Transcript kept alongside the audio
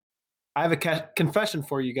I have a confession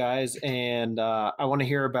for you guys, and I want to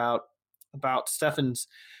hear about Stefan's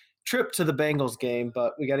trip to the Bengals game.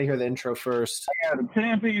 But we got to hear the intro first. I got a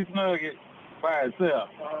 10-piece nugget by itself.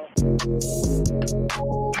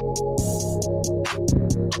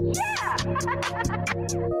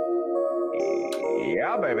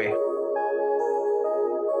 Yeah, baby.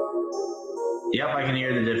 Yep, I can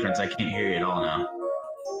hear the difference. I can't hear you at all now.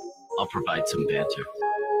 I'll provide some banter.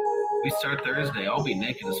 We start Thursday. I'll be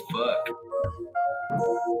naked as fuck.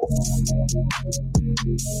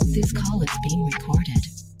 This call is being recorded.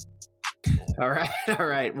 All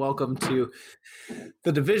right. Welcome to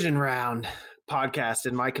the division round podcast.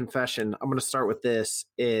 In my confession, I'm going to start with this: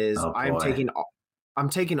 I'm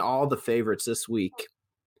taking all the favorites this week.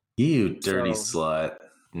 You dirty slut.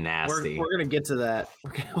 Nasty. We're going to get to that.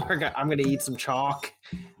 I'm going to eat some chalk.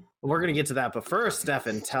 We're going to get to that. But first,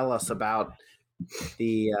 Stefan, tell us about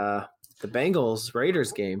the Bengals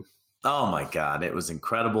Raiders game. Oh my God, it was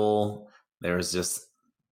incredible. There's this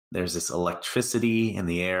electricity in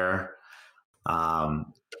the air.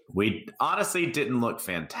 We honestly didn't look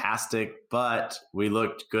fantastic, but we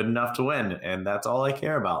looked good enough to win, and that's all I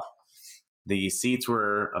care about. The seats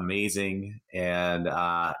were amazing, and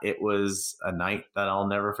it was a night that I'll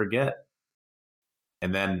never forget.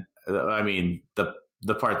 And then,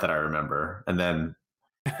 the part that I remember, and then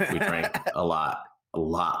we drank a lot.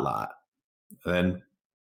 And then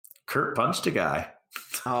Kurt punched a guy.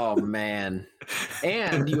 Oh, man.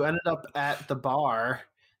 And you ended up at the bar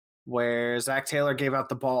where Zach Taylor gave out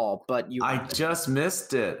the ball, but I just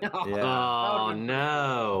missed it. Yeah. Oh,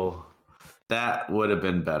 no. That would have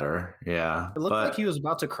been better. Yeah. It looked like he was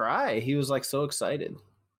about to cry. He was like so excited.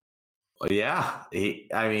 Yeah.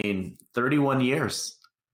 31 years.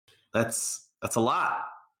 That's a lot.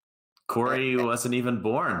 Corey wasn't even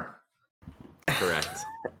born. Correct.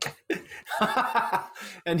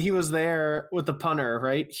 And he was there with the punter,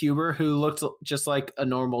 right? Huber, who looked just like a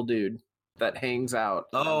normal dude that hangs out.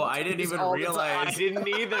 Oh, I didn't even realize. I didn't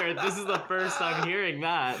either. This is the first I'm hearing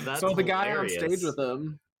that. That's so the guy hilarious. on stage with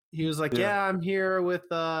him, he was like, yeah I'm here with,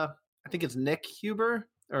 I think it's Nick Huber,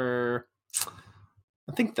 or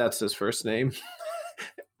I think that's his first name.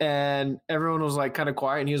 And everyone was like kind of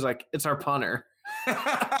quiet, and he was like, it's our punter. Oh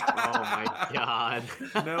my God.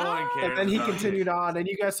 No one cares. And then he continued on, and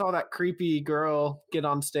you guys saw that creepy girl get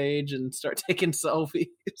on stage and start taking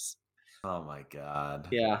selfies. Oh my God.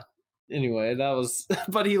 Yeah. Anyway, that was,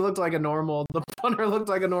 but he looked like the punter looked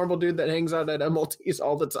like a normal dude that hangs out at MLTs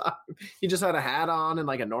all the time. He just had a hat on and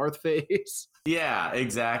like a North Face. Yeah,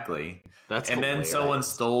 exactly. That's and hilarious. then someone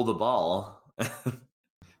stole the ball.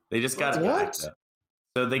 They just got it back.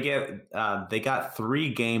 So they got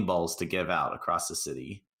 3 game balls to give out across the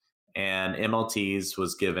city, and MLTs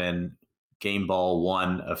was given game ball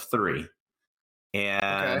 1 of 3.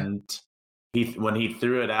 And when he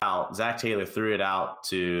threw it out, Zach Taylor threw it out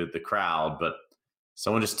to the crowd, but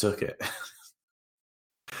someone just took it.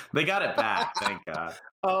 They got it back, thank God.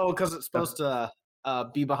 Oh, because it's supposed to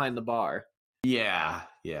be behind the bar. Yeah,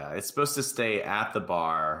 it's supposed to stay at the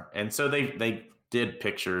bar, and so they did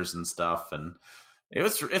pictures and stuff, and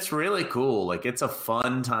it's really cool. Like, it's a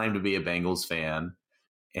fun time to be a Bengals fan,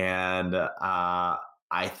 and I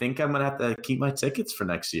think I'm gonna have to keep my tickets for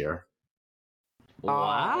next year.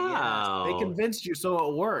 Wow. Yes. They convinced you, so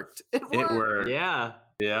it worked. It worked. Yeah.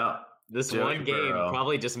 This Joey one game Burrow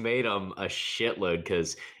probably just made them a shitload,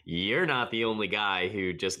 because you're not the only guy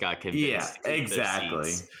who just got convinced. Yeah, to keep their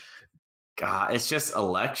exactly. seats. God, it's just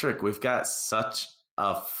electric. We've got such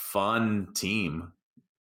a fun team.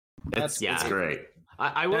 It's great.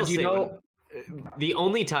 I will say, the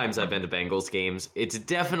only times I've been to Bengals games, it's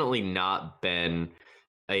definitely not been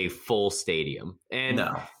a full stadium. And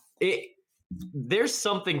there's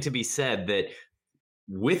something to be said that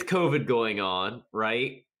with COVID going on,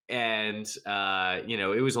 right? And,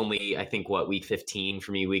 it was only, I think, week 15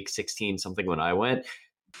 for me, week 16, something when I went.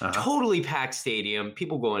 Totally packed stadium,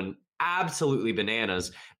 people going absolutely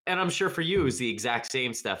bananas. And I'm sure for you, it was the exact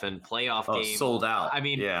same, Stefan. Playoff game. Sold out. I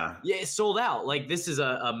mean, yeah, it's sold out. Like, this is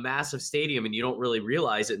a massive stadium, and you don't really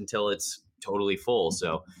realize it until it's totally full.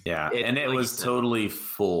 So, it was totally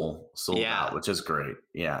sold out, which is great.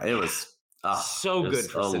 Yeah, it was so good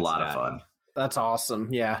for Cincinnati. A lot of fun. That's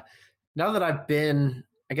awesome. Yeah. Now that I've been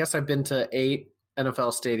to 8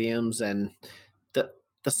 NFL stadiums, and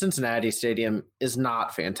the Cincinnati stadium is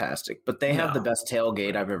not fantastic, but they have the best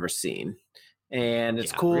tailgate I've ever seen. And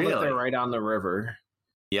it's cool that they're right on the river.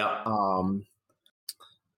 Yep.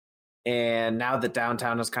 And now that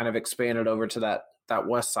downtown has kind of expanded over to that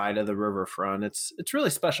west side of the riverfront, it's really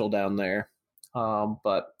special down there.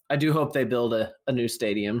 But I do hope they build a new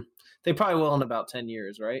stadium. They probably will in about 10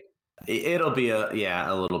 years, right? It'll be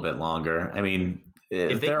a little bit longer. I mean,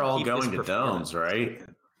 if they're all going to domes, right?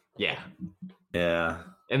 Yeah. Yeah.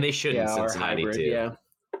 And they should in Cincinnati hybrid, too. Yeah.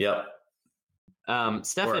 Yep.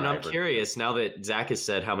 Stefan, I'm curious, now that Zach has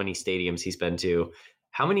said how many stadiums he's been to,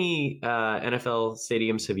 how many NFL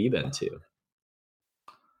stadiums have you been to?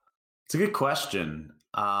 It's a good question.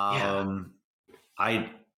 I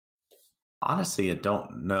honestly, I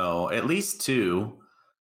don't know. At least 2,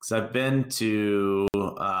 because I've been to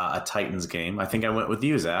a Titans game. I think I went with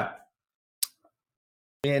you, Zach.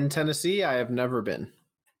 In Tennessee, I have never been.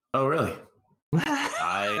 Oh, really?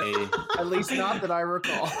 At least not that I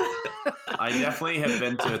recall. I definitely have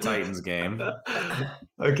been to a Titans game.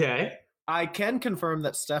 Okay. I can confirm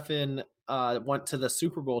that Stefan went to the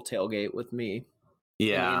Super Bowl tailgate with me.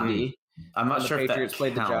 Yeah. In Indy, I'm not sure the if that Patriots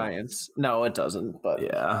played the Giants. No, it doesn't. But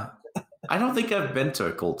yeah, I don't think I've been to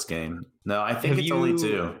a Colts game. No, I think it's only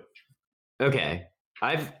 2. Okay.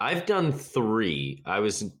 I've done 3. I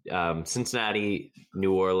was Cincinnati,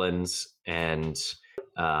 New Orleans, and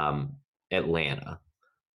Atlanta.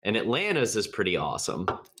 And Atlanta's is pretty awesome.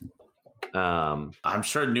 I'm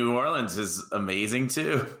sure New Orleans is amazing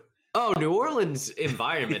too. Oh, New Orleans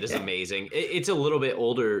environment is amazing. It's a little bit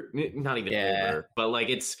older, not even older, but like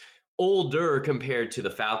it's older compared to the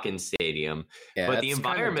Falcons Stadium. Yeah, but the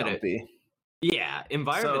environment at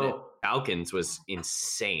So- Falcons was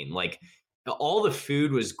insane. Like all the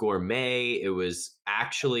food was gourmet. It was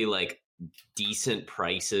actually like decent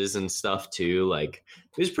prices and stuff too. Like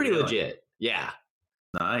it was pretty legit. Yeah.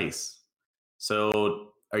 Nice.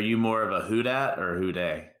 So, are you more of a Houdat or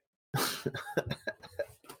Houday?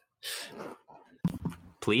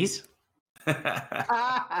 Please?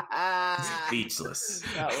 Speechless.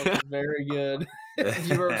 That was very good. If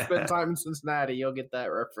you ever spent time in Cincinnati, you'll get that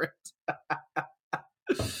reference.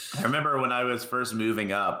 I remember when I was first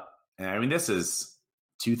moving up, and I mean, this is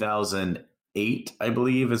 2008, I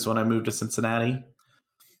believe, is when I moved to Cincinnati.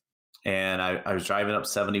 And I was driving up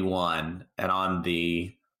 71, and on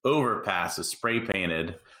the overpass is spray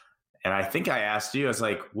painted. And I think I asked you, I was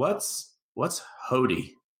like, what's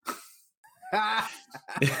Hody? I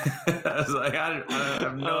was like, I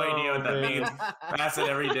have no idea what that means. Pass it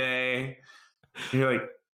every day. And you're like,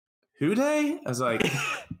 who day? I was like,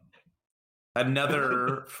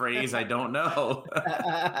 another phrase I don't know.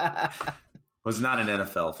 Was not an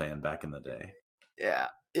NFL fan back in the day. Yeah.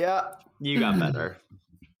 You got better.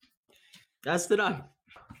 That's the night.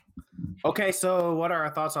 Okay, so what are our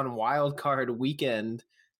thoughts on Wild Card Weekend?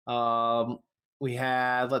 We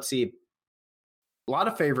had, let's see, a lot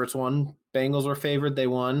of favorites won. Bengals were favored, they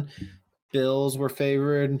won. Bills were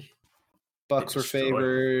favored. Bucks were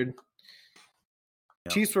favored.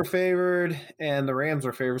 Yep. Chiefs were favored, and the Rams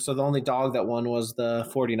were favored. So the only dog that won was the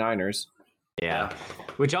 49ers. Yeah,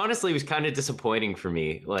 which honestly was kind of disappointing for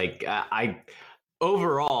me. Like I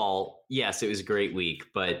overall, yes, it was a great week,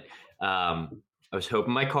 but I was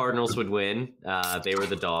hoping my Cardinals would win. They were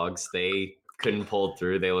the dogs. They couldn't pull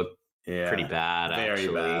through. They looked pretty bad, actually.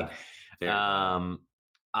 Very bad.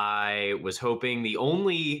 I was hoping the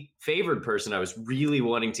only favored person I was really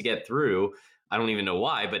wanting to get through, I don't even know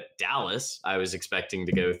why, but Dallas, I was expecting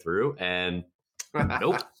to go through, and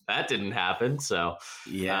nope, that didn't happen. So,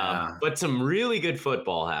 but some really good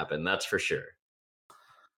football happened, that's for sure.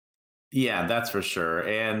 Yeah, that's for sure.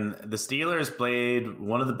 And the Steelers played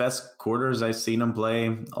one of the best quarters I've seen them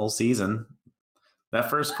play all season. That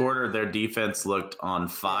first quarter, their defense looked on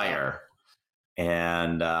fire.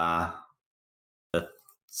 And the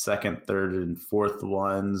second, third, and fourth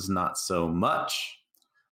ones, not so much.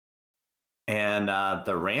 And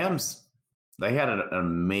the Rams, they had an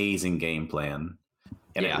amazing game plan,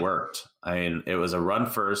 and it worked. I mean, it was a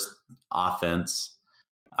run-first offense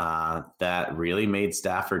that really made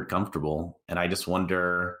Stafford comfortable. And I just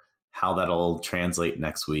wonder how that'll translate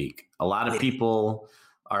next week. A lot of people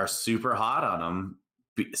are super hot on him,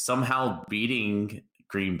 somehow beating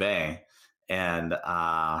Green Bay. And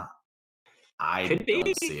I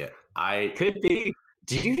don't see it. Could be.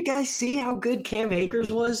 Did you guys see how good Cam Akers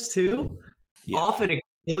was too? Yeah. Off an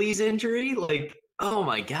Achilles injury? Like, oh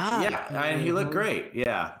my God. Yeah, and he looked great.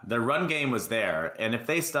 Yeah, the run game was there. And if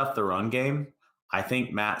they stuff the run game, I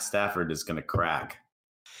think Matt Stafford is going to crack.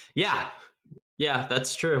 Yeah,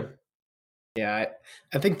 that's true. Yeah,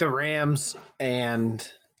 I think the Rams and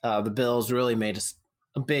the Bills really made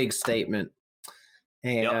a big statement.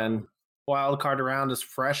 And wild card round is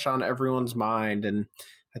fresh on everyone's mind. And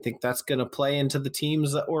I think that's going to play into the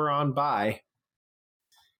teams that were on bye.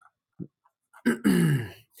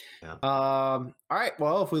 All right.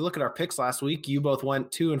 Well, if we look at our picks last week, you both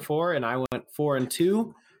went 2-4 and I went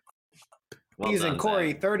 4-2. He's and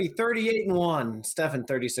Corey 38-1, Stefan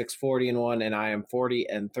 36-40-1, and I am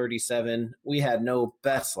 40-37. We had no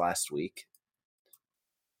bets last week.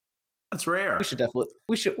 That's rare.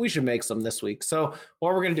 We should make some this week. So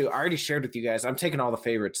what we're gonna do, I already shared with you guys. I'm taking all the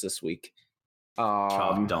favorites this week.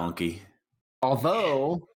 Chop donkey.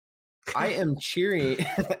 Although I am cheering,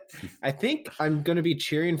 I think I'm gonna be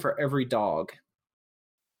cheering for every dog.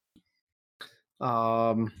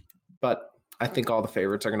 But I think all the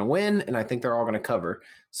favorites are going to win, and I think they're all going to cover.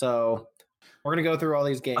 So we're going to go through all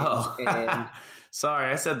these games. Oh. And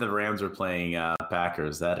sorry, I said the Rams were playing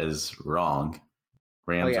Packers. That is wrong.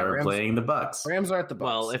 Rams are playing the Bucks. Rams are at the Bucks.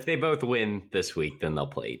 Well, if they both win this week, then they'll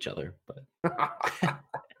play each other. But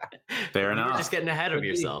fair enough. You're just getting ahead of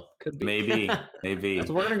yourself. Could be. Maybe.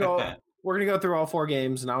 So we're gonna go. We're gonna go through all 4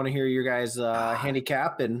 games, and I want to hear your guys'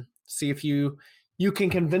 handicap and see if you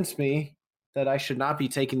can convince me that I should not be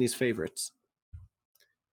taking these favorites.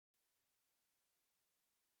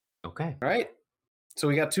 Okay. All right. So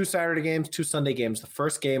we got 2 Saturday games, 2 Sunday games. The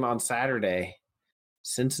first game on Saturday,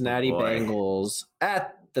 Cincinnati Bengals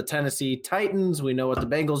at the Tennessee Titans. We know what the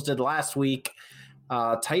Bengals did last week.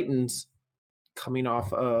 Titans coming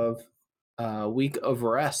off of a week of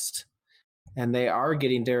rest, and they are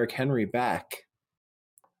getting Derrick Henry back.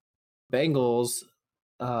 Bengals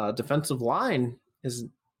defensive line is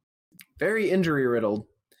very injury riddled,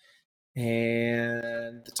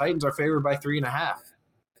 and the Titans are favored by 3.5.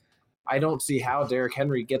 I don't see how Derrick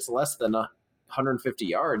Henry gets less than 150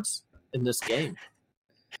 yards in this game.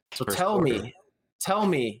 So tell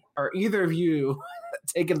me, are either of you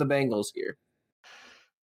taking the Bengals here?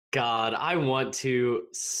 God, I want to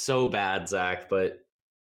so bad, Zach, but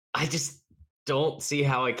I just don't see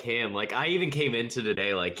how I can. Like, I even came into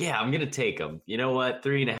today like, yeah, I'm gonna take them. You know what?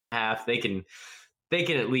 3.5. They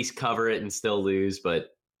can at least cover it and still lose, but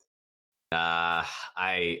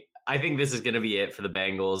I think this is going to be it for the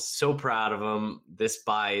Bengals. So proud of them. This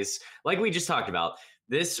buys, like we just talked about,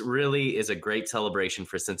 this really is a great celebration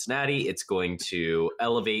for Cincinnati. It's going to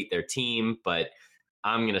elevate their team, but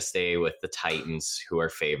I'm going to stay with the Titans, who are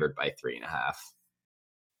favored by 3.5.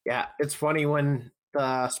 Yeah, it's funny when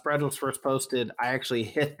the spread was first posted, I actually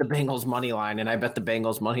hit the Bengals money line, and I bet the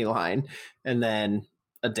Bengals money line. And then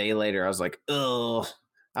a day later, I was like, ugh.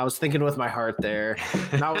 I was thinking with my heart there,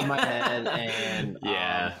 not with my head, and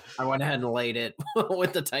I went ahead and laid it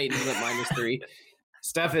with the Titans at -3.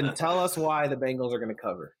 Stefan, tell us why the Bengals are going to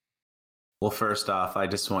cover. Well, first off, I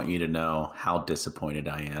just want you to know how disappointed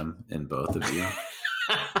I am in both of you.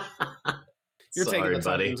 You're taking the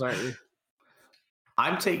Titans, aren't you?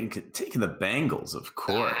 I'm taking the Bengals, of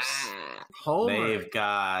course. They've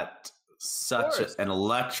got such an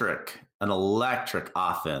electric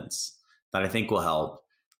offense that I think will help.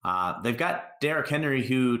 They've got Derrick Henry,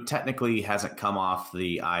 who technically hasn't come off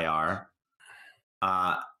the IR.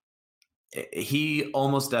 He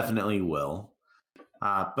almost definitely will.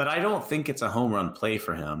 But I don't think it's a home run play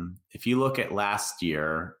for him. If you look at last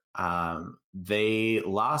year, they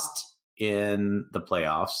lost in the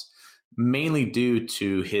playoffs mainly due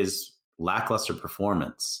to his lackluster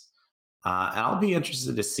performance. And I'll be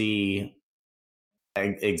interested to see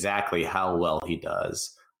exactly how well he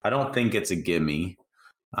does. I don't think it's a gimme.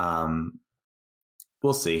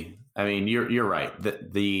 We'll see. I mean, you're right.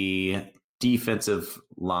 The defensive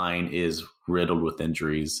line is riddled with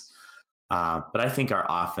injuries, but I think our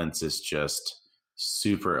offense is just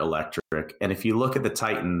super electric. And if you look at the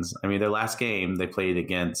Titans, I mean, their last game they played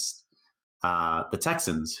against the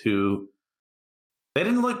Texans, who they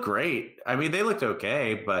didn't look great. I mean, they looked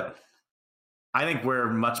okay, but I think we're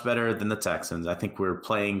much better than the Texans. I think we're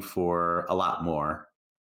playing for a lot more.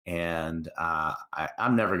 And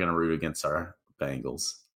I'm never going to root against our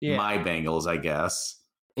Bengals. Yeah. My Bengals, I guess.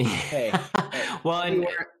 Hey, well,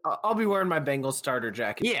 I'll be wearing my Bengals starter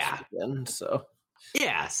jacket. Yeah. Again, so.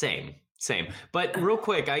 Yeah, same. But real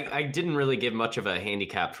quick, I didn't really give much of a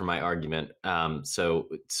handicap for my argument. So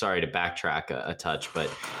sorry to backtrack a touch, but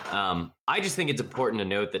I just think it's important to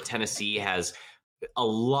note that Tennessee has a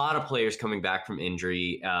lot of players coming back from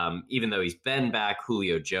injury. Even though he's been back,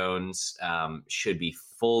 Julio Jones should be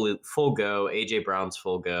full go. AJ Brown's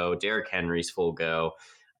full go. Derrick Henry's full go.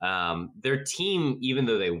 Their team, even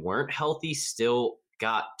though they weren't healthy, still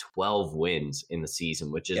got 12 wins in the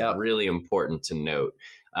season, which is really important to note.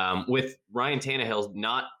 With Ryan Tannehill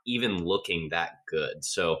not even looking that good.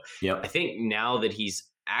 So I think now that he's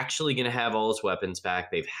actually going to have all his weapons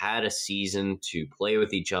back, they've had a season to play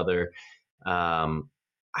with each other.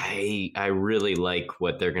 I really like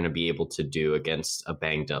what they're going to be able to do against a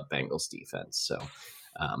banged up Bengals defense. So,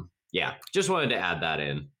 just wanted to add that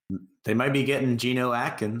in. They might be getting Geno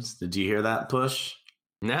Atkins. Did you hear that push?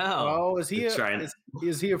 No. Oh, is he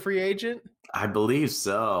is he a free agent? I believe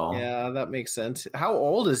so. Yeah, that makes sense. How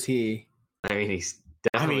old is he? I mean, he's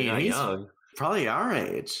definitely not he's young. probably our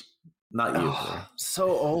age. Not you. Oh, so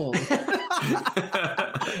old.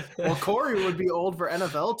 Well, Corey would be old for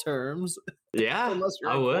NFL terms. Yeah, Unless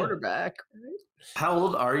you're I a would. quarterback. Right? How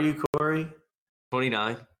old are you, Corey?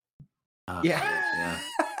 29. Yeah.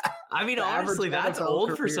 I mean, The honestly, average that's NFL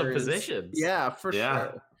old for some career is- positions. Yeah, for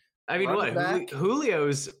Yeah. sure. I mean, Running what? back.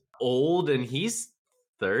 Julio's old and he's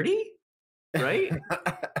 30, right?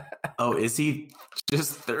 Oh, is he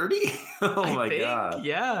just 30? Oh I my think, god.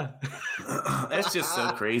 Yeah. That's just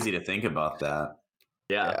so crazy to think about that.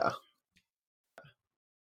 Yeah.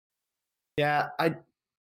 Yeah, I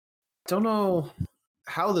don't know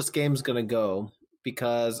how this game's going to go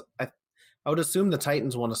because I would assume the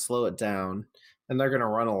Titans want to slow it down and they're going to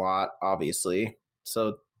run a lot, obviously.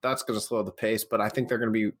 So that's going to slow the pace, but I think they're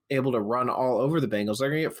going to be able to run all over the Bengals. They're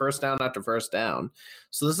going to get first down after first down.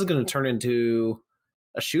 So this is going to turn into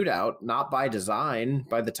a shootout, not by design,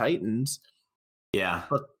 by the Titans. Yeah.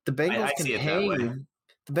 But the Bengals I can see it that way. hang.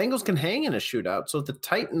 The Bengals can hang in a shootout. So if the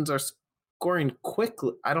Titans are scoring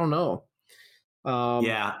quickly, I don't know.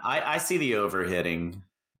 Yeah, I see the overhitting.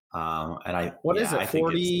 And I What is I it? think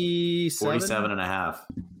it's 47? 47 and a half.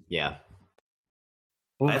 Yeah.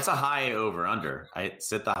 That's a high over under.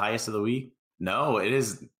 Is it the highest of the week? No, it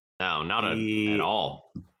is No, not at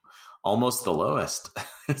all. almost the lowest.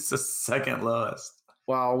 It's the second lowest.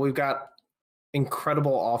 Well, we've got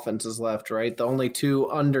incredible offenses left, right? The only two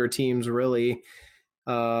under teams really,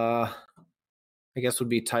 I guess, would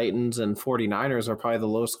be Titans and 49ers are probably the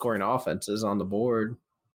lowest scoring offenses on the board.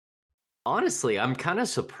 Honestly, I'm kind of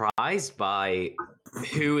surprised by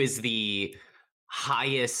who is the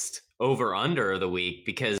highest over under of the week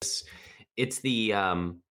because it's the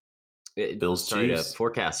Bills Chiefs. to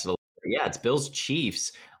forecast it a little. Yeah, it's Bills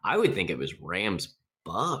Chiefs. I would think it was Rams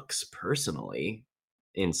Bucks personally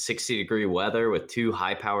in 60-degree weather with two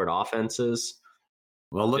high-powered offenses.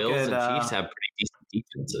 Well, look Bills at and Chiefs have pretty decent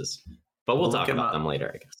defenses, but we'll talk about them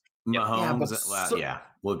later, I guess. Mahomes. Yeah,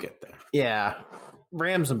 we'll get there. Yeah.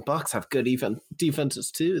 Rams and Bucks have good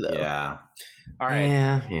defenses too, though. Yeah. All right.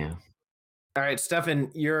 Yeah. All right, Stefan,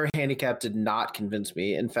 your handicap did not convince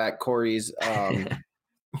me. In fact, Corey's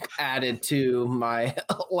added to my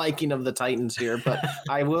liking of the Titans here, but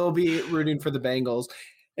I will be rooting for the Bengals.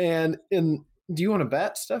 And do you want to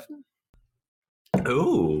bet, Stefan?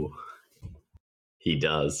 Ooh, he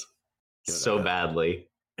does Give it so a- badly.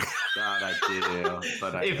 God, I do.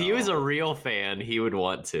 But If he was a real fan, he would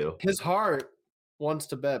want to. His heart wants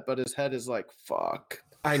to bet, but his head is like, fuck.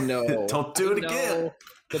 I know. Don't do it I again. know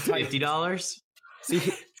the Titans- $50?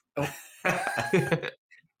 See,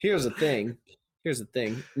 here's the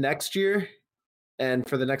thing. Next year, and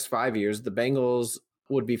for the next 5 years, the Bengals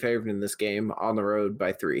would be favored in this game on the road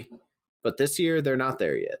by 3. But this year, they're not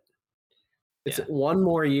there yet. It's one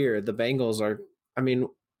more year. The Bengals are, I mean,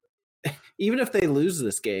 even if they lose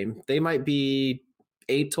this game, they might be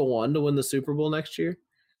 8-1 to win the Super Bowl next year.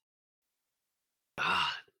 God,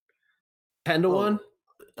 10-1.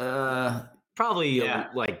 probably Yeah.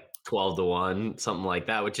 like 12-1, something like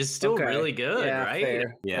that, which is still Okay. really good, Yeah, right?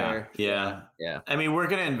 fair, Yeah. fair. Yeah. Yeah. I mean, we're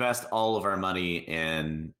going to invest all of our money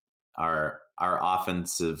in our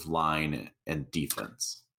offensive line and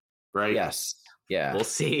defense, right? Yes. Yeah. We'll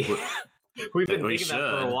see. We've been We thinking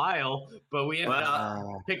that for a should. while, but we ended up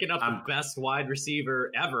Well, picking up I'm- the best wide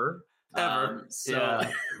receiver ever. So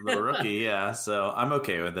Yeah, the rookie. Yeah, so I'm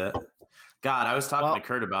okay with it. God, I was talking Well- to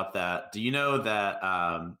Kurt about that. Do you know that?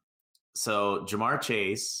 So Jamar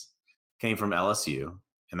Chase came from LSU,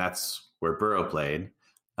 and that's where Burrow played.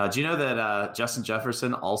 Do you know that Justin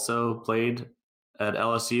Jefferson also played at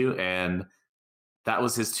LSU, and that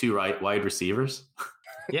was his two wide receivers?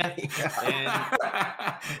 yeah.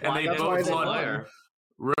 And And they That's why both they won. Edwards-Helaire.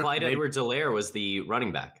 Clyde Edwards-Helaire was the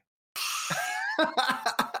running back.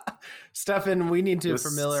 Stefan, we need to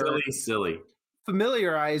silly.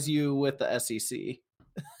 familiarize you with the SEC.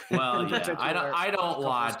 Well, In yeah, particular, I don't college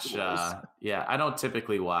watch. schools. I don't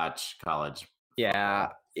typically watch college. Yeah,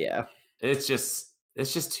 yeah. It's just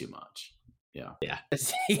too much.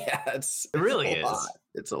 It's It really a is. lot.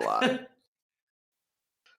 It's a lot.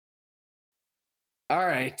 All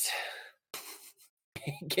right.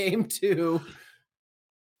 Game 2.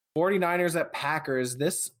 49ers at Packers.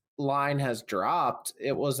 This line has dropped.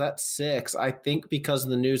 It was at 6. I think because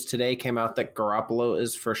the news today came out that Garoppolo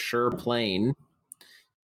is for sure playing.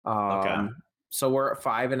 Okay. So we're at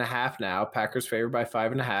 5.5 now. Packers favored by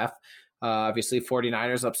 5.5. Obviously,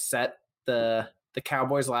 49ers upset the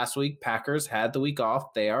Cowboys last week. Packers had the week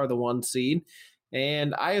off. They are the 1 seed.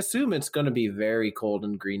 And I assume it's going to be very cold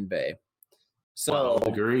in Green Bay. So 12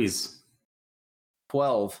 degrees.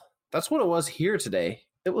 12. That's what it was here today.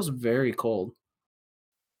 It was very cold.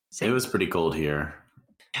 It was pretty cold here,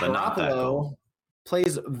 but not that cold.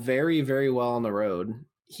 Plays very, very well on the road.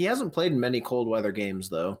 He hasn't played in many cold weather games,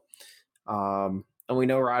 though. And we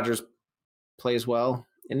know Rodgers plays well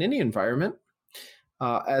in any environment,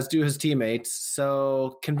 as do his teammates.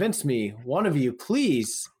 So convince me, one of you,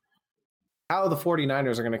 please, how the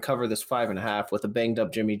 49ers are going to cover this 5.5 with a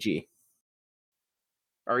banged-up Jimmy G.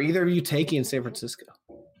 Are either of you taking San Francisco?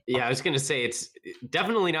 Yeah, I was going to say it's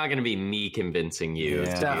definitely not going to be me convincing you to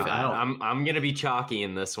do that. I'm going to be chalky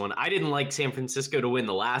in this one. I didn't like San Francisco to win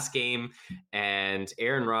the last game, and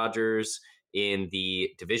Aaron Rodgers in the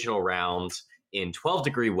divisional round in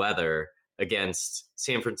 12-degree weather against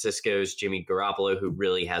San Francisco's Jimmy Garoppolo, who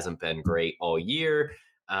really hasn't been great all year.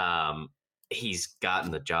 He's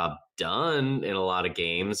gotten the job done in a lot of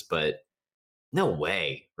games, but no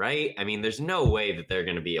way, right? I mean, there's no way that they're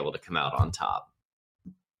going to be able to come out on top.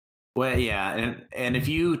 Well, yeah, and if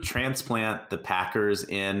you transplant the Packers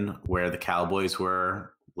in where the Cowboys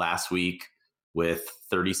were last week with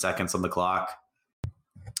 30 seconds on the clock,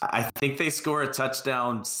 I think they score a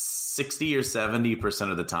touchdown 60 or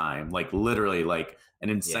 70% of the time, like literally like an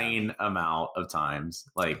insane amount of times.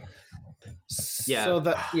 Like, so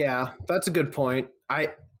that's a good point.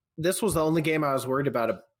 This was the only game I was worried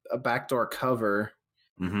about a backdoor cover.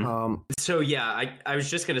 Mm-hmm. I was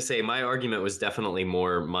just going to say my argument was definitely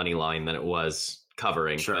more money line than it was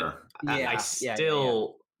covering. Sure. But I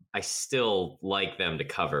still like them to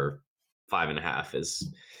cover 5.5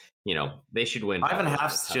 is, they should win.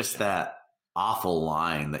 5.5 is just that awful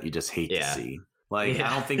line that you just hate to see. Like,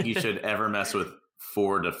 I don't think you should ever mess with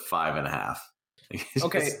 4 to 5.5. It's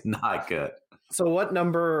just not good. So what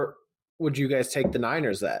number would you guys take the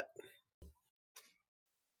Niners at?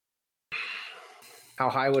 How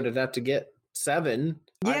high would it have to get? 7?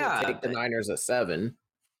 Yeah. I would take the Niners at 7.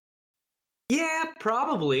 Yeah,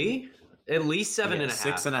 probably. At least 7.5.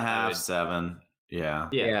 6.5, 7.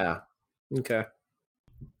 Yeah.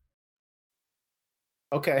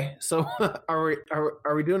 Okay. So are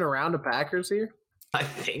we doing a round of Packers here? I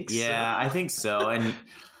think so. Yeah, I think so.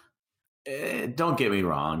 And don't get me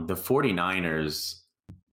wrong, the 49ers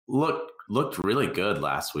looked really good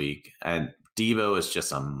last week, and Deebo is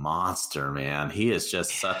just a monster, man. He is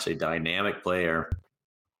just such a dynamic player.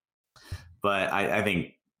 But I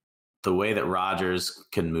think the way that Rodgers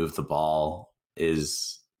can move the ball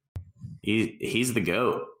is he's the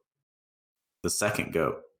GOAT. The second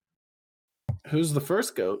GOAT. Who's the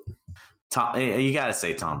first GOAT? You got to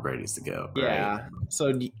say Tom Brady's the GOAT. Right? Yeah.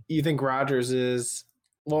 So you think Rodgers is,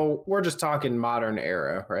 well, we're just talking modern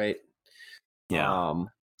era, right? Yeah.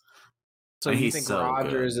 So you think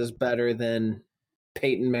Rodgers is better than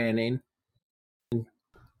Peyton Manning?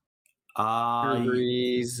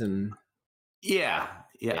 Brees and yeah.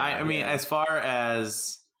 I mean, as far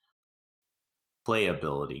as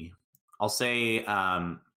playability, I'll say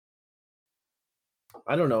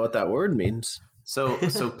I don't know what that word means. So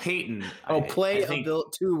Peyton.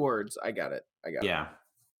 Playability. 2 words. I got it. Yeah.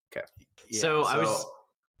 Okay. Yeah, so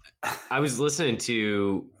I was listening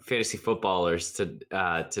to Fantasy Footballers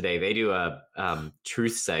today. They do a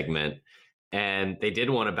truth segment, and they did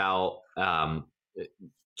one about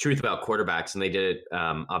truth about quarterbacks, and they did it,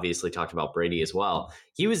 obviously talked about Brady as well.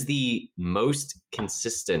 He was the most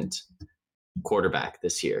consistent quarterback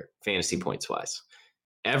this year, fantasy points wise.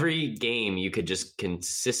 Every game you could just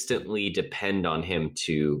consistently depend on him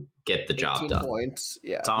to get the job done. Points.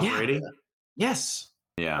 Yeah. Tom Brady? Yes.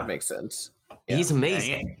 Yeah. That makes sense. Yeah. He's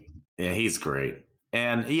amazing. Yeah, he's great.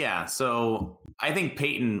 And so I think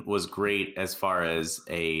Peyton was great as far as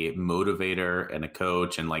a motivator and a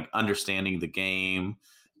coach and like understanding the game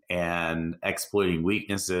and exploiting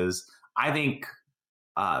weaknesses. I think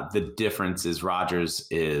the difference is Rodgers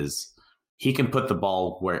is he can put the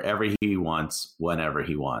ball wherever he wants, whenever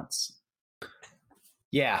he wants.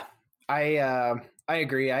 Yeah, I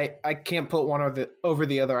agree. I can't put one over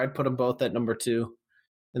the other. I'd put them both at number 2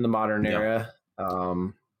 in the modern era.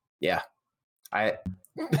 Yeah.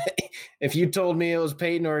 If you told me it was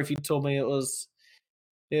Peyton or if you told me it was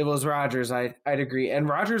Rodgers, I'd agree. And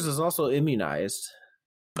Rodgers is also immunized.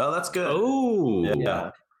 Oh, that's good.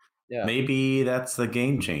 Oh, yeah. Maybe that's the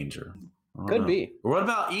game changer. Could be. Or what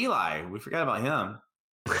about Eli? We forgot about him.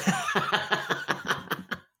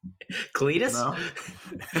 Cletus? No.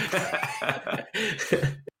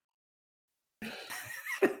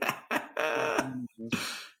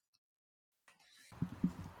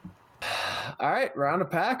 All right, round of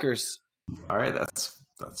Packers. All right, that's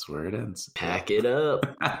where it ends. Pack it up.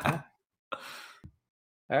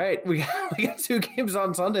 All right, we got 2 games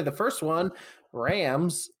on Sunday. The first one,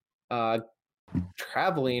 Rams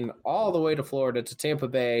traveling all the way to Florida to Tampa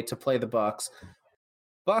Bay to play the Bucs.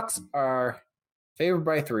 Bucs are favored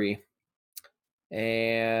by 3,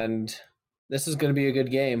 and this is going to be a good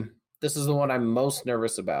game. This is the one I'm most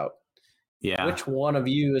nervous about. Yeah. Which one of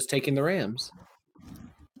you is taking the Rams?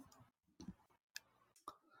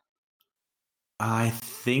 I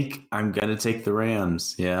think I'm going to take the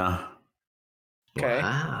Rams. Yeah. Okay.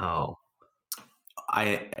 Wow.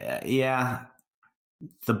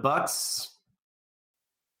 The Bucs.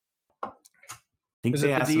 I think Is they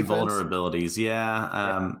it the have some defense? vulnerabilities.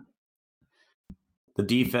 Yeah. The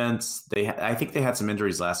defense. I think they had some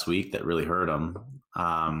injuries last week that really hurt them.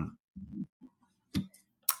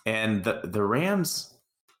 And the Rams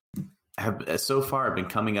have so far been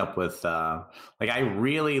coming up with I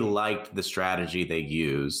really liked the strategy they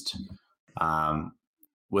used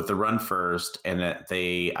with the run first, and that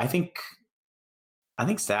I think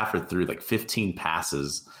Stafford threw like 15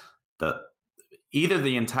 passes either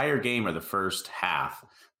the entire game or the first half,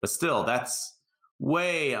 but still that's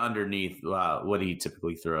way underneath what he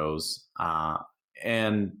typically throws.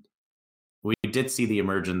 And we did see the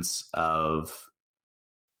emergence of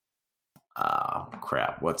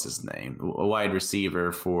what's his name? A wide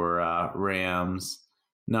receiver for Rams,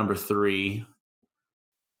 number 3.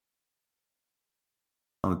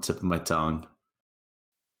 On the tip of my tongue.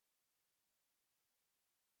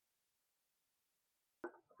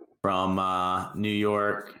 From New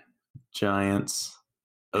York Giants,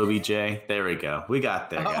 OBJ. There we go. We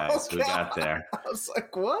got there, guys. Okay. We got there. I was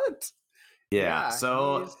like, what? Yeah.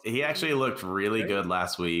 So he actually looked really good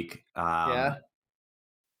last week. Yeah.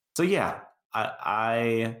 So yeah,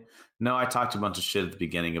 I know I talked a bunch of shit at the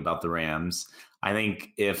beginning about the Rams. I think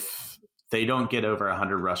if they don't get over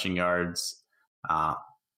 100 rushing yards,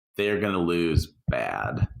 they're going to lose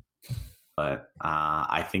bad. But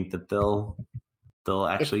I think that they'll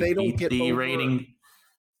actually beat the rating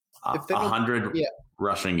 100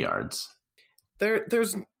 rushing yards.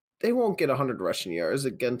 They won't get 100 rushing yards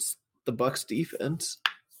against the Bucs defense.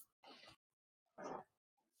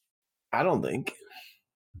 I don't think.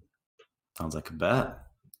 Sounds like a bet.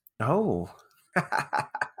 No.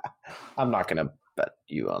 I'm not going to bet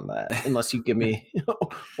you on that unless you give me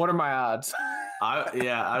what are my odds?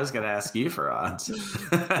 I was going to ask you for odds.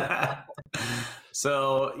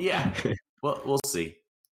 So, yeah. Well, we'll see.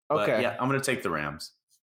 Okay. But, yeah, I'm going to take the Rams.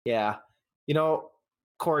 Yeah.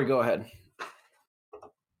 Corey, go ahead.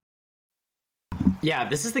 Yeah,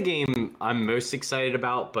 this is the game I'm most excited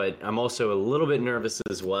about, but I'm also a little bit nervous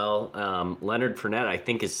as well. Leonard Fournette, I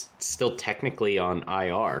think, is still technically on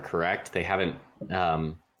IR, correct? They haven't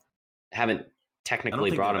technically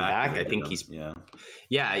brought him back. I think he's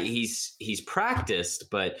practiced,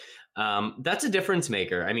 but that's a difference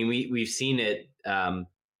maker. I mean, we've seen it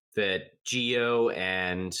that Gio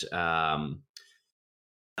and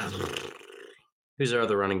who's our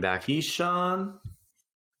other running back? Keyshawn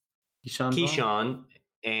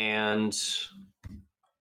and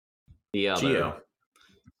the other. Gio.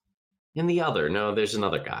 And the other. No, there's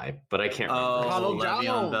another guy, but I can't remember.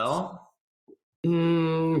 Le'Veon Bell?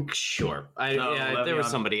 Sure. There was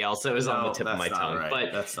somebody else that was on the tip of my tongue. Right.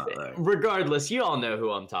 But that's not right. Regardless, you all know who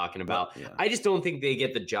I'm talking about. Yeah. I just don't think they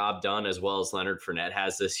get the job done as well as Leonard Fournette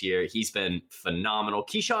has this year. He's been phenomenal.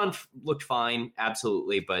 Keyshawn looked fine,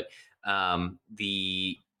 absolutely, but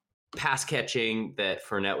the pass catching that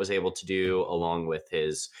Fournette was able to do, along with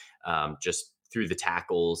his just through the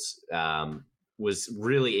tackles, was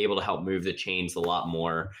really able to help move the chains a lot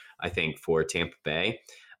more, I think, for Tampa Bay.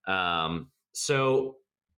 So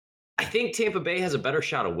I think Tampa Bay has a better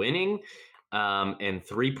shot of winning. And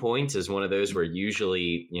 3 points is one of those where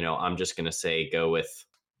usually, I'm just going to say go with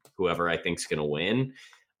whoever I think is going to win.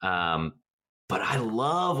 But I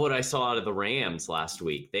love what I saw out of the Rams last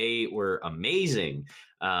week. They were amazing.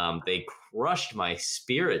 They crushed my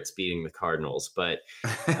spirits beating the Cardinals. But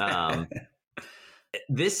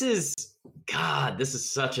this is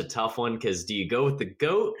such a tough one, because do you go with the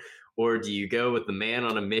GOAT or do you go with the man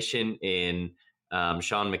on a mission in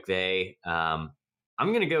Sean McVay? I'm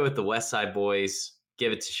going to go with the West Side Boys.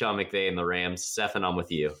 Give it to Sean McVay and the Rams. Stefan, I'm with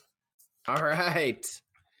you. All right.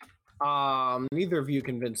 Neither of you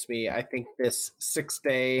convinced me. I think this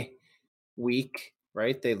 6-day week,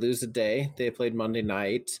 right? They lose a day. They played Monday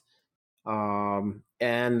night. And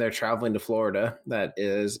they're traveling to Florida. That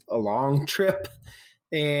is a long trip.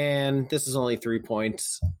 And this is only 3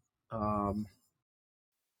 points. I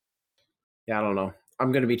don't know.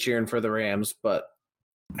 I'm going to be cheering for the Rams, but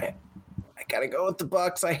I got to go with the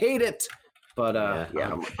Bucs. I hate it. But I'm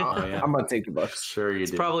gonna take the Bucks. Sure, you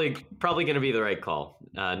It's do. probably going to be the right call.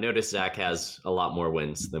 Notice Zach has a lot more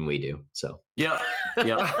wins than we do. So Yep.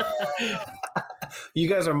 You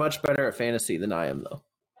guys are much better at fantasy than I am, though.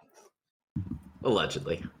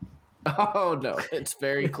 allegedly. Oh no, it's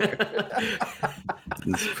very clear.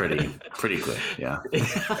 It's pretty quick. Yeah.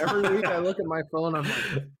 Every week I look at my phone, I'm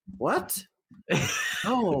like, what?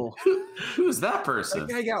 Oh, Who's that person? that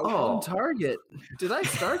guy got one target. Did I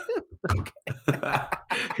start him?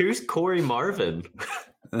 Who's Corey Marvin?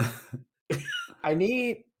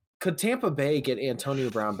 Could Tampa Bay get Antonio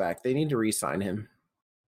Brown back? They need to re-sign him.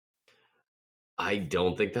 I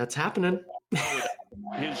don't think that's happening.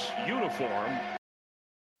 His uniform.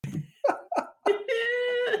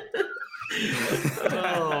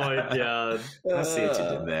 Oh my god. I see what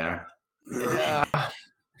you did there. Yeah.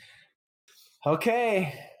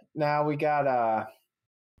 Okay, now we got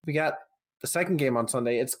the second game on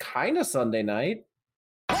Sunday. It's kind of Sunday night.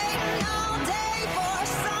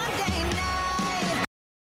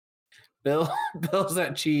 Bills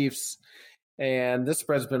at Chiefs, and this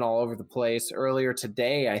spread's been all over the place. Earlier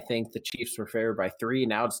today, I think the Chiefs were favored by 3.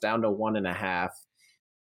 Now it's down to 1.5.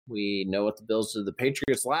 We know what the Bills did to the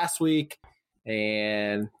Patriots last week,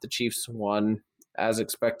 and the Chiefs won as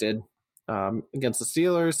expected against the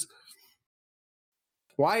Steelers.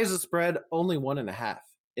 Why is the spread only 1.5?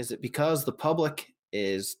 Is it because the public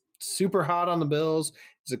is super hot on the Bills?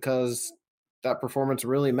 Is it because that performance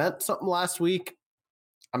really meant something last week?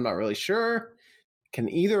 I'm not really sure. Can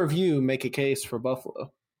either of you make a case for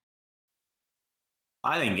Buffalo?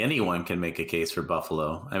 I think anyone can make a case for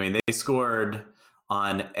Buffalo. I mean, they scored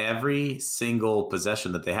on every single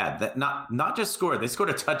possession that they had. That not just scored, they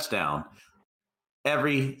scored a touchdown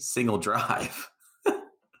every single drive.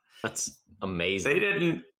 That's amazing.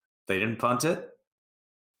 They didn't punt it.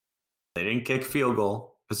 They didn't kick field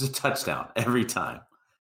goal. It was a touchdown every time.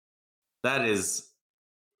 That is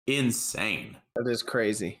insane. That is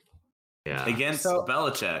crazy. Yeah. Against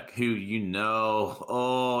Belichick, who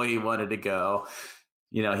he wanted to go.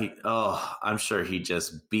 I'm sure he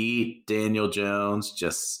just beat Daniel Jones,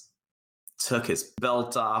 just took his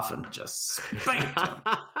belt off and just spanked him.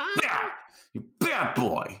 Yeah, you bad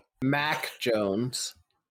boy. Mac Jones.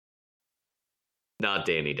 Not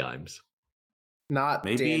Danny Dimes. Not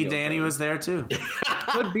maybe Daniel Danny Jones. was there too.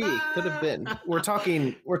 Could be, could have been. We're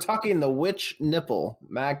talking the witch nipple,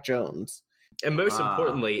 Mac Jones. And most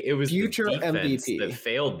importantly, it was future the defense MVP that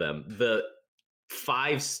failed them. The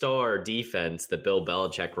 5-star defense that Bill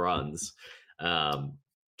Belichick runs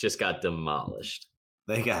just got demolished.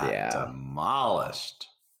 They got demolished.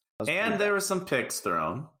 And there were some picks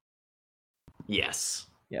thrown. Yes.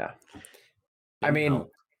 Yeah. I mean, all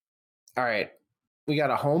right. We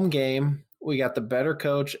got a home game. We got the better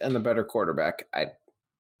coach and the better quarterback.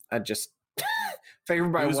 I just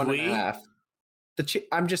favored by 1.5.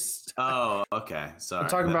 I'm just. Oh, okay. Sorry. I'm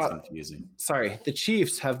talking That's about. confusing. Sorry, the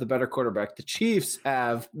Chiefs have the better quarterback. The Chiefs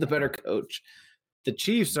have the better coach. The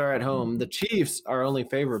Chiefs are at home. The Chiefs are only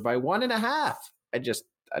favored by 1.5.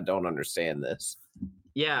 I don't understand this.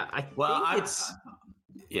 Yeah, I think it's.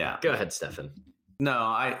 Yeah. Go ahead, Stefan. No,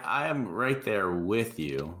 I am right there with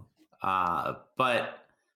you. But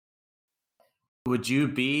would you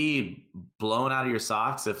be blown out of your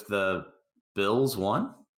socks if the Bills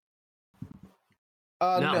won? No.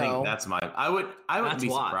 I think that's I wouldn't be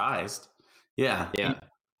surprised. Yeah.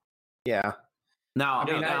 Yeah. Now, I'd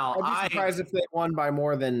be surprised if they won by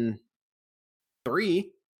more than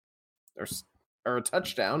 3 or a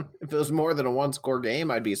touchdown. If it was more than a 1-score game,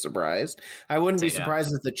 I'd be surprised. I wouldn't be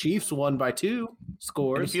surprised if the Chiefs won by 2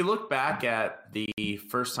 scores. And if you look back at the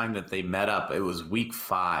first time that they met up, it was week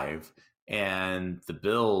 5, and the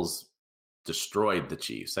Bills destroyed the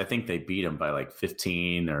Chiefs. I think they beat them by like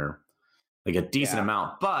 15 or like a decent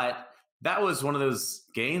amount. But that was one of those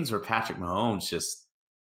games where Patrick Mahomes just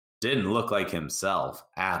didn't look like himself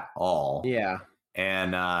at all. Yeah.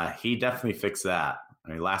 And he definitely fixed that. I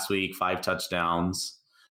mean, last week, 5 touchdowns.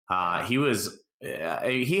 He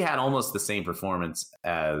had almost the same performance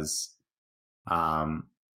as the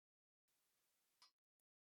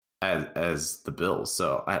Bills.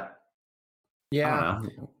 So I don't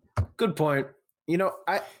know. Good point.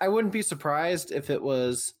 I wouldn't be surprised if it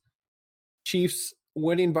was Chiefs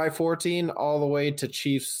winning by 14 all the way to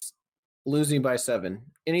Chiefs losing by 7.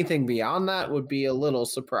 Anything beyond that would be a little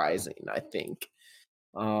surprising, I think.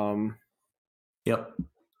 Yep.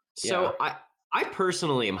 So I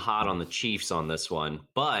personally am hot on the Chiefs on this one,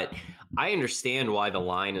 but I understand why the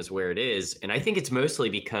line is where it is. And I think it's mostly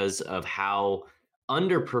because of how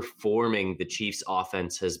underperforming the Chiefs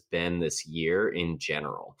offense has been this year in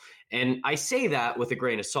general. And I say that with a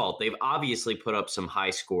grain of salt. They've obviously put up some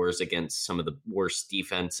high scores against some of the worst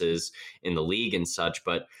defenses in the league and such.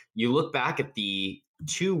 But you look back at the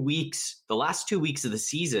last 2 weeks of the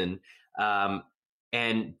season,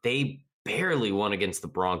 and they barely won against the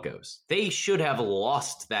Broncos. They should have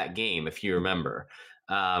lost that game, if you remember.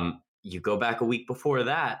 You go back a week before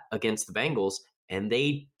that against the Bengals, and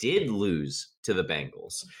they did lose to the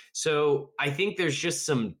Bengals. So I think there's just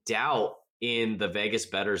some doubt in the Vegas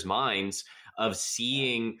bettors' minds of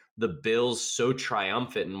seeing the Bills so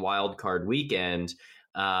triumphant in Wild Card Weekend,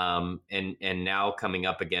 and now coming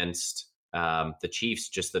up against the Chiefs.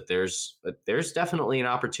 Just that there's definitely an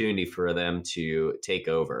opportunity for them to take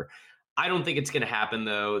over. I don't think it's going to happen,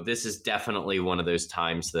 though. This is definitely one of those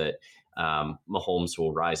times that Mahomes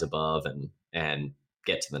will rise above and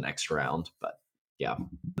get to the next round. But yeah,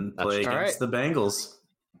 play against the Bengals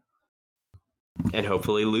and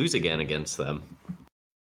hopefully lose again against them.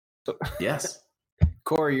 Yes.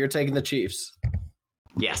 Corey, you're taking the Chiefs.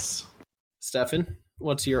 Yes. Stefan,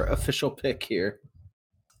 what's your official pick here?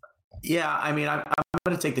 Yeah, I mean, I'm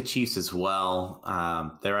going to take the Chiefs as well.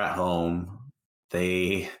 They're at home.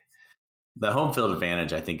 The home field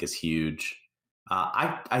advantage, I think, is huge.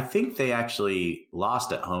 I think they actually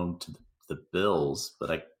lost at home to the Bills,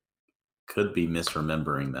 but I could be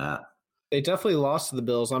misremembering that. They definitely lost to the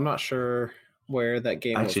Bills. I'm not sure where that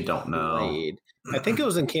game was. I actually don't know. I think it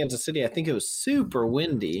was in Kansas City. I think it was super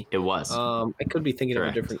windy. It was. I could be thinking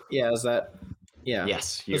Correct. of a different. Yeah, is that? Yeah.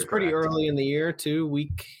 Yes. It was pretty correct. early in the year, too.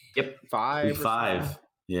 Week 5. Week 5.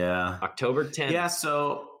 Yeah. October 10th. Yeah,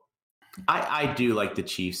 so I do like the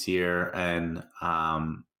Chiefs here, and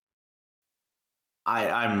I'm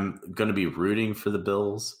going to be rooting for the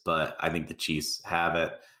Bills, but I think the Chiefs have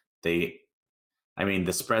it. The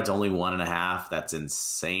spread's only 1.5. That's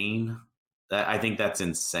insane. I think that's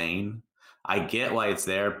insane. I get why it's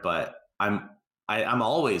there, but I'm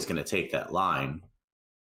always going to take that line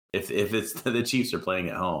if it's the Chiefs are playing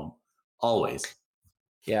at home. Always.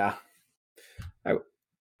 Yeah.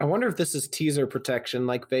 I wonder if this is teaser protection,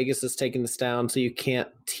 like Vegas is taking this down so you can't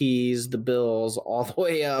tease the Bills all the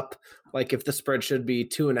way up. Like if the spread should be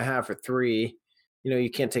 2.5 or 3, you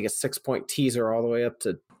can't take a 6-point teaser all the way up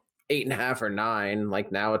to 8.5 or 9.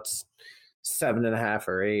 Like now it's 7.5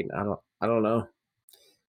 or 8. I don't know.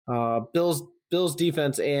 Bills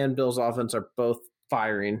defense and Bills offense are both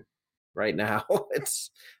firing right now.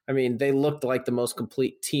 They looked like the most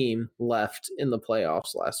complete team left in the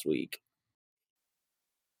playoffs last week.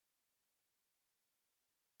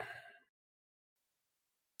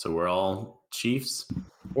 So we're all Chiefs?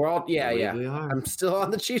 We're all We are. I'm still on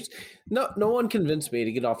the Chiefs. No one convinced me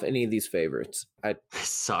to get off any of these favorites.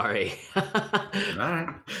 Sorry. All right.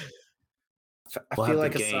 I feel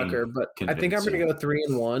like a sucker, but I think I'm going to go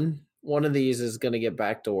 3-1. One of these is going to get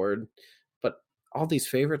backdoored, but all these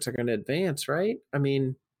favorites are going to advance, right?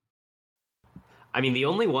 the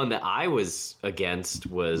only one that I was against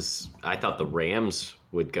was I thought the Rams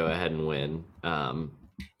would go ahead and win.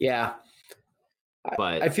 Yeah.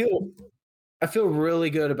 But I feel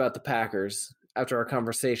really good about the Packers after our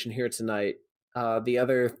conversation here tonight. The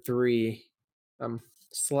other 3, I'm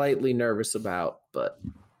slightly nervous about, but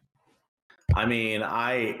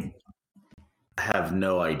I have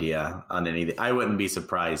no idea on anything. I wouldn't be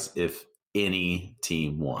surprised if any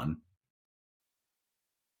team won.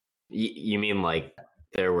 you mean like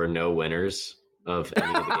there were no winners of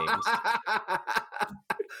any of the games?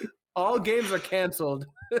 All games are canceled.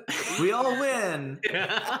 We all win.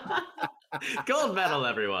 Gold medal,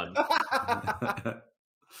 everyone. All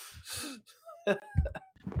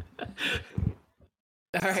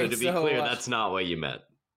right, So to be clear, that's not what you meant.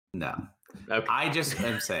 No. Okay. I just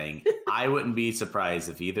am saying I wouldn't be surprised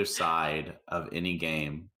if either side of any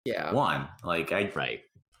game won. Right.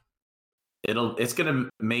 It's gonna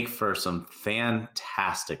make for some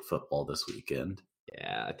fantastic football this weekend.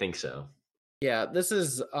 Yeah, I think so. Yeah, this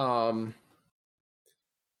is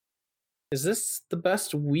this the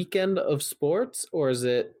best weekend of sports, or is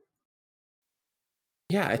it?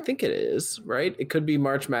 Yeah, I think it is, right? It could be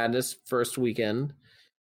March Madness first weekend.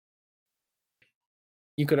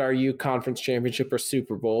 You could argue conference championship or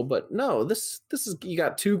Super Bowl, but no, this is, you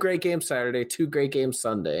got 2 great games Saturday, 2 great games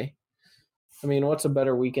Sunday. What's a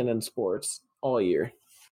better weekend in sports all year?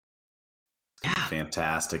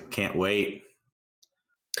 Fantastic. Can't wait.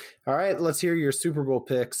 All right, let's hear your Super Bowl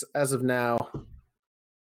picks as of now.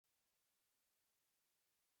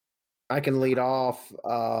 I can lead off.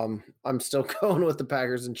 I'm still going with the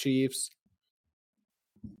Packers and Chiefs.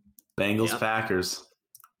 Bengals, Packers.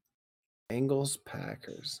 Bengals,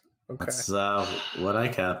 Packers. Okay. That's what I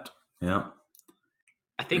kept. Yeah.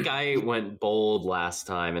 I think I went bold last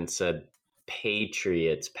time and said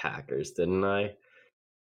Patriots Packers, didn't I?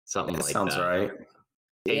 Something like that. Sounds right.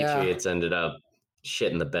 Patriots ended up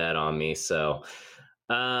shitting the bed on me. So,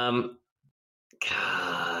 God,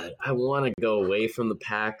 I want to go away from the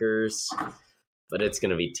Packers, but it's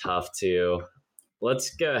going to be tough too.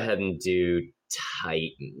 Let's go ahead and do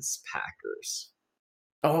Titans Packers.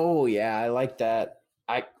 Oh yeah, I like that.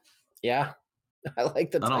 I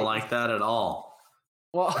like the. I don't like that at all.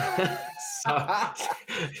 Well,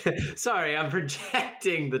 sorry, I'm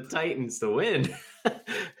projecting the Titans to win.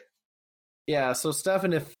 Yeah, so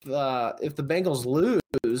Stefan, if the Bengals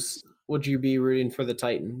lose, would you be rooting for the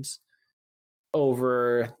Titans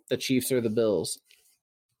over the Chiefs or the Bills?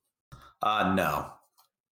 No.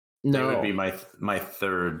 They would be my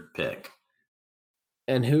third pick.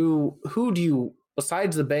 And who do you,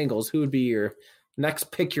 besides the Bengals, who would be your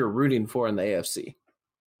next pick you're rooting for in the AFC?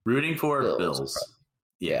 Rooting for Bills.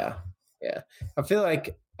 Yeah. I feel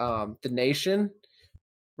like the nation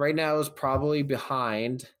right now is probably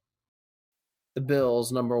behind the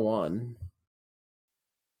Bills, number one,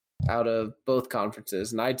 out of both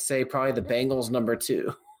conferences. And I'd say probably the Bengals, number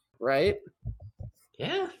two, right?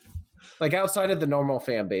 Yeah. Like outside of the normal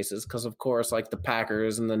fan bases, because of course, like the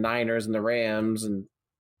Packers and the Niners and the Rams and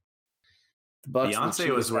the Bucs.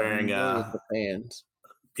 Beyonce was wearing the fans.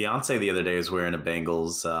 Beyonce the other day was wearing a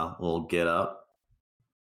Bengals little get up.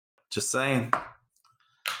 Just saying.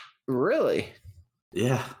 Really?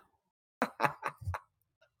 Yeah.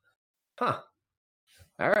 Huh.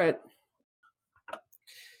 All right.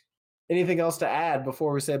 Anything else to add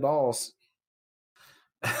before we say balls?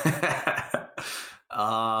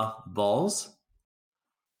 Balls?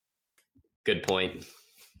 Good point.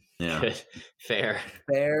 Yeah. Fair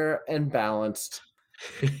and balanced.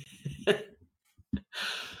 Good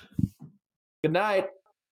night.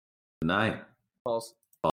 Good night. Balls.